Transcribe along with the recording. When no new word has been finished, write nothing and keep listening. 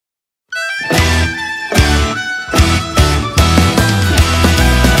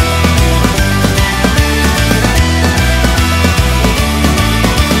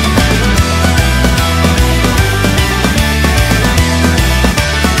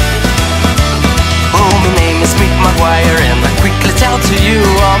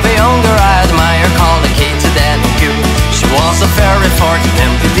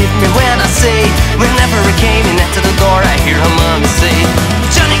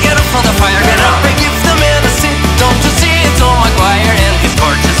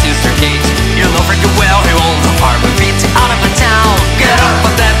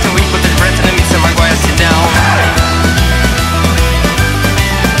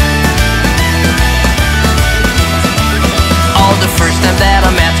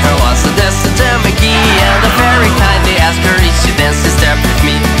I met her was a Teo McGuire, and I very kindly asked her if she danced a step with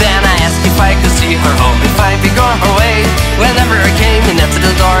me. Then I asked if I could see her home, if I'd be going her way. Whenever I came in at the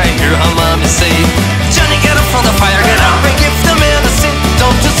door, I hear her mommy say, Johnny, get up from the fire, get up and give the man a seat.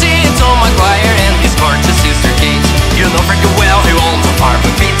 Don't you see it's Teo McGuire and his gorgeous sister Kate? You know freaking well who owns a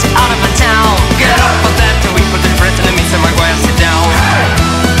apartment beat out of a town. Get up on that and we put the threat and Mr. McGuire sit down.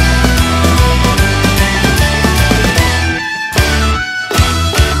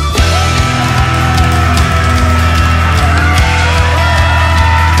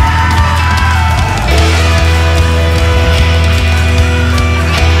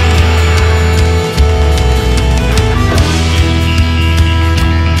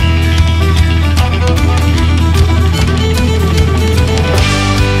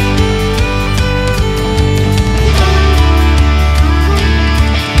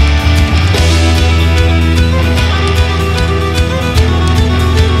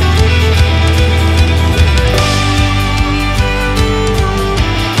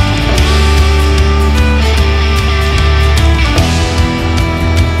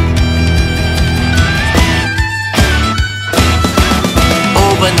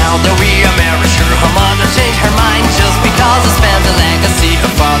 But now that we are married, sure, her mother changed her mind just because I spent the legacy her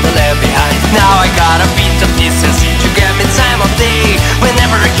father left behind. Now I gotta be